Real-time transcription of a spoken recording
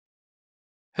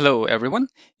Hello everyone.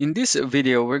 In this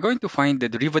video, we're going to find the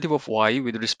derivative of y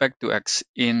with respect to x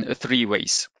in three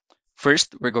ways.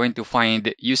 First, we're going to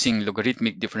find using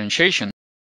logarithmic differentiation.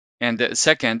 And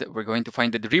second, we're going to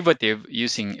find the derivative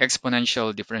using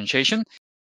exponential differentiation.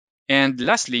 And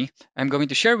lastly, I'm going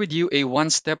to share with you a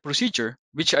one-step procedure,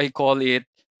 which I call it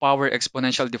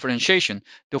power-exponential differentiation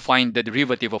to find the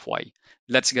derivative of y.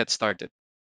 Let's get started.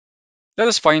 Let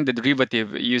us find the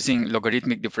derivative using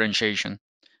logarithmic differentiation.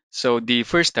 So the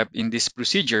first step in this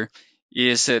procedure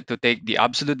is to take the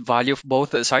absolute value of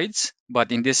both sides.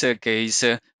 But in this case,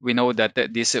 we know that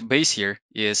this base here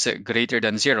is greater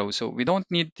than 0. So we don't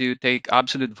need to take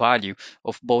absolute value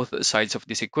of both sides of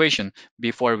this equation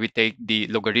before we take the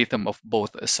logarithm of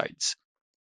both sides.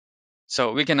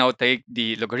 So we can now take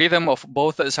the logarithm of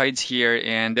both sides here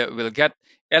and we'll get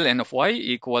ln of y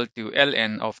equal to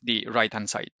ln of the right-hand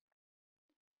side.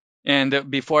 And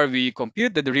before we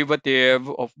compute the derivative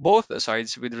of both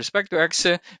sides with respect to x,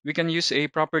 we can use a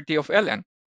property of ln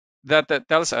that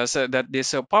tells us that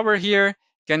this power here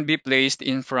can be placed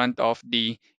in front of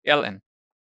the ln.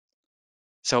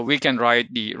 So we can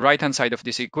write the right-hand side of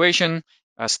this equation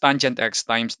as tangent x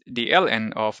times the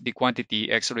ln of the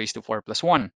quantity x raised to 4 plus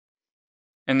 1.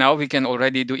 And now we can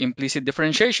already do implicit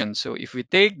differentiation. So if we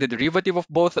take the derivative of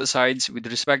both sides with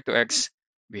respect to x,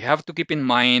 we have to keep in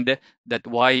mind that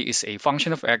y is a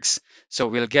function of x. So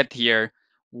we'll get here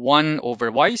 1 over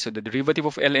y. So the derivative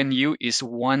of ln u is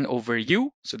 1 over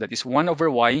u. So that is 1 over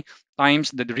y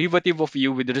times the derivative of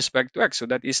u with respect to x. So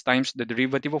that is times the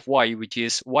derivative of y, which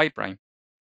is y prime.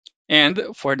 And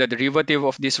for the derivative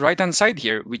of this right-hand side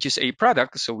here, which is a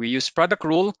product, so we use product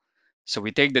rule. So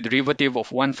we take the derivative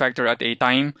of one factor at a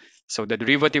time. So the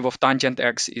derivative of tangent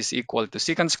x is equal to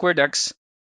secant squared x,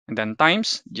 and then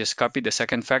times, just copy the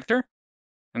second factor,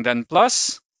 and then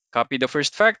plus, copy the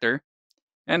first factor,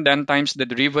 and then times the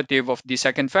derivative of the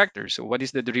second factor. So what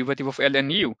is the derivative of ln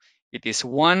u? It is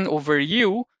 1 over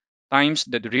u times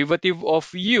the derivative of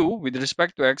u with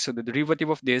respect to x. So the derivative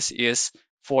of this is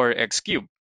 4x cubed.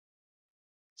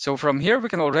 So from here, we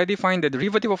can already find the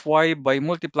derivative of y by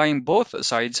multiplying both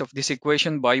sides of this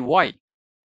equation by y.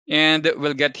 And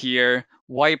we'll get here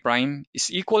y prime is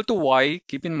equal to y.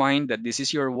 Keep in mind that this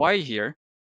is your y here,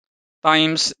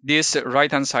 times this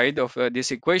right-hand side of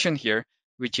this equation here,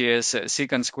 which is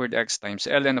secant squared x times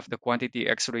ln of the quantity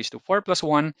x raised to 4 plus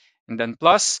 1. And then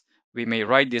plus, we may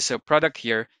write this product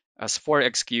here as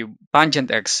 4x cubed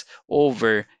tangent x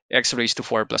over x raised to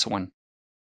 4 plus 1.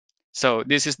 So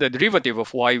this is the derivative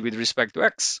of y with respect to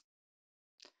x.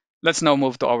 Let's now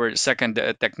move to our second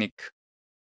technique.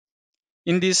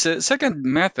 In this second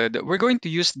method, we're going to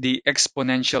use the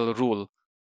exponential rule.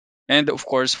 And of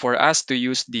course, for us to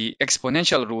use the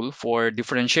exponential rule for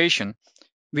differentiation,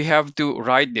 we have to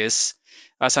write this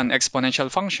as an exponential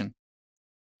function.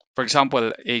 For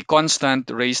example, a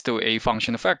constant raised to a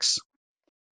function of x.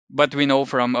 But we know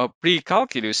from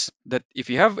pre-calculus that if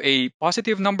you have a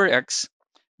positive number x,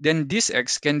 then this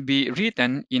x can be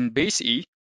written in base e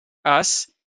as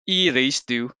e raised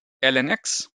to ln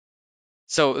x.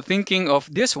 So thinking of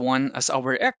this one as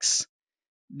our x,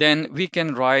 then we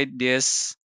can write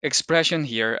this expression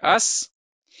here as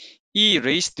e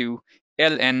raised to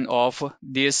ln of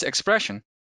this expression.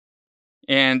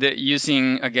 And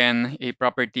using, again, a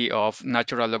property of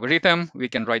natural logarithm, we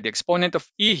can write the exponent of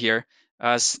e here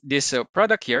as this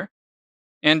product here.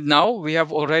 And now we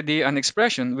have already an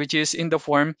expression which is in the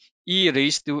form e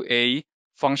raised to a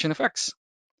function of x.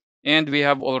 And we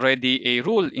have already a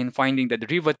rule in finding the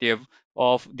derivative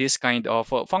of this kind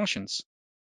of functions.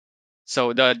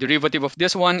 So the derivative of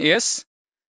this one is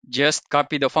just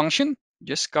copy the function,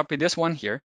 just copy this one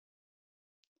here,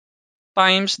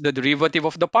 times the derivative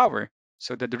of the power.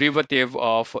 So the derivative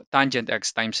of tangent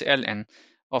x times ln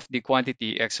of the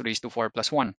quantity x raised to 4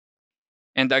 plus 1.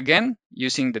 And again,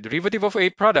 using the derivative of a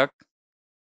product,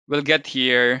 we'll get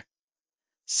here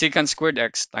secant squared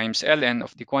x times ln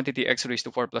of the quantity x raised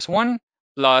to 4 plus 1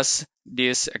 plus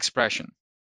this expression.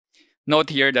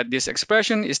 Note here that this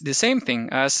expression is the same thing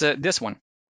as this one.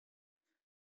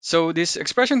 So this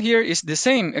expression here is the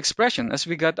same expression as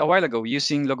we got a while ago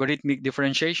using logarithmic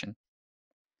differentiation.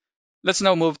 Let's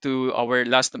now move to our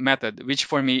last method, which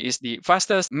for me is the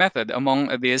fastest method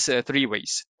among these three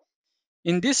ways.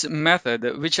 In this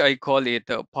method, which I call it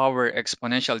power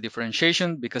exponential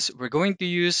differentiation, because we're going to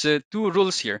use two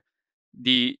rules here,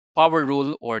 the power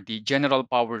rule or the general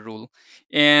power rule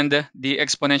and the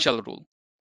exponential rule.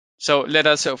 So let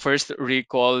us first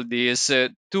recall these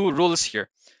two rules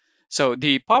here. So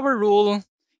the power rule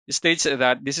states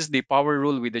that this is the power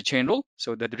rule with the chain rule.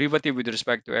 So the derivative with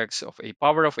respect to x of a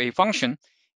power of a function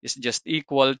is just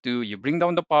equal to, you bring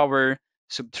down the power,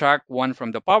 subtract 1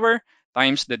 from the power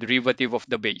times the derivative of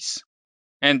the base.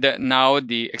 And now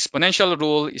the exponential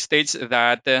rule states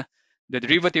that the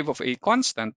derivative of a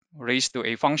constant raised to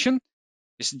a function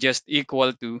is just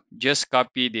equal to, just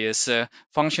copy this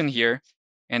function here,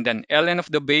 and then ln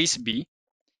of the base b,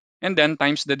 and then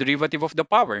times the derivative of the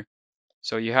power.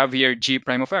 So you have here g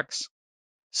prime of x.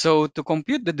 So to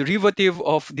compute the derivative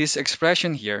of this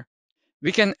expression here,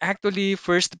 we can actually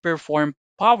first perform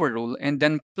power rule and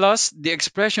then plus the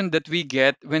expression that we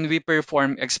get when we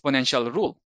perform exponential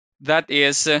rule. That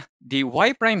is, the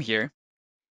y prime here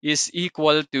is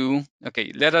equal to,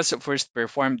 okay, let us first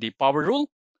perform the power rule.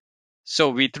 So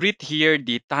we treat here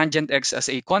the tangent x as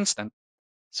a constant.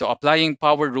 So applying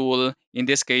power rule, in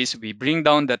this case, we bring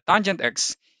down the tangent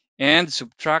x and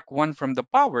subtract 1 from the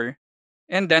power,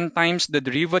 and then times the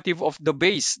derivative of the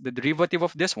base, the derivative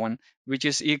of this one, which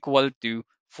is equal to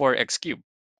 4x cubed.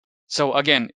 So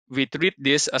again, we treat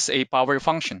this as a power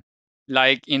function,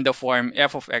 like in the form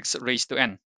f of x raised to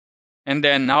n. And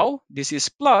then now, this is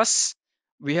plus,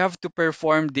 we have to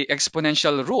perform the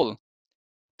exponential rule,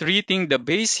 treating the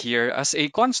base here as a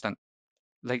constant,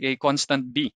 like a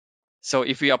constant b. So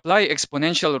if we apply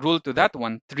exponential rule to that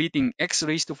one, treating x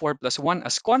raised to 4 plus 1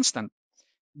 as constant,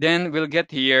 then we'll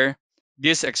get here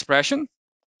this expression.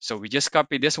 So we just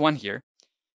copy this one here.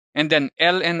 And then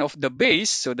ln of the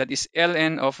base, so that is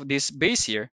ln of this base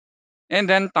here. And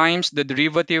then times the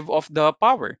derivative of the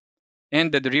power.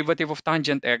 And the derivative of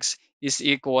tangent x is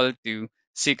equal to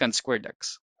secant squared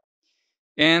x.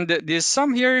 And this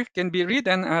sum here can be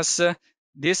written as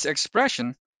this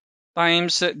expression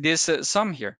times this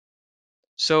sum here.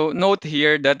 So note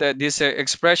here that this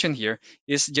expression here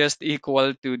is just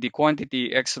equal to the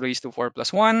quantity x raised to 4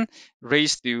 plus 1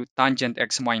 raised to tangent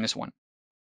x minus 1.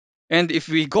 And if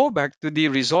we go back to the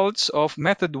results of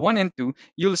method 1 and 2,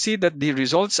 you'll see that the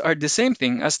results are the same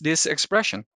thing as this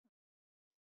expression.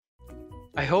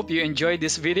 I hope you enjoyed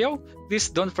this video. Please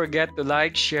don't forget to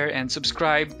like, share, and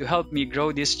subscribe to help me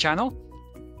grow this channel.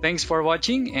 Thanks for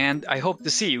watching, and I hope to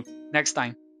see you next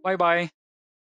time. Bye-bye.